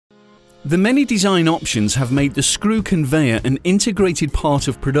The many design options have made the screw conveyor an integrated part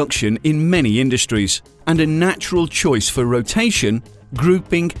of production in many industries, and a natural choice for rotation,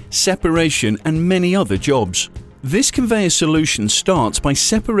 grouping, separation, and many other jobs. This conveyor solution starts by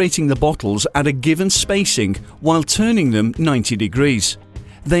separating the bottles at a given spacing while turning them 90 degrees.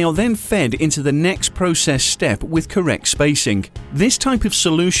 They are then fed into the next process step with correct spacing. This type of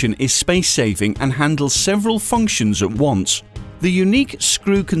solution is space-saving and handles several functions at once. The unique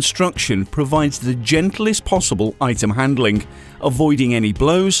screw construction provides the gentlest possible item handling, avoiding any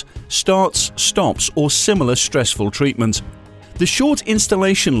blows, starts, stops, or similar stressful treatment. The short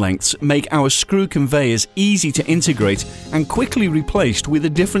installation lengths make our screw conveyors easy to integrate and quickly replaced with a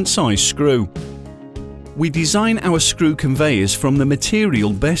different size screw. We design our screw conveyors from the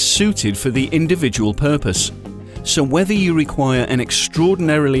material best suited for the individual purpose. So whether you require an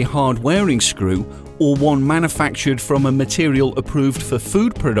extraordinarily hard-wearing screw or one manufactured from a material approved for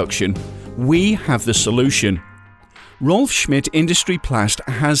food production, we have the solution. Rolf Schmidt Industry Plast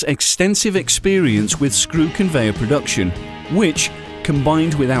has extensive experience with screw conveyor production, which,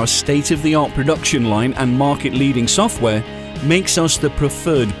 combined with our state-of-the-art production line and market-leading software, makes us the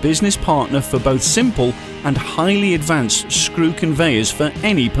preferred business partner for both simple and highly advanced screw conveyors for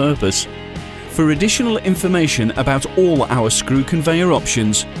any purpose. For additional information about all our screw conveyor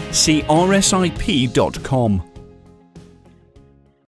options, see rsip.com.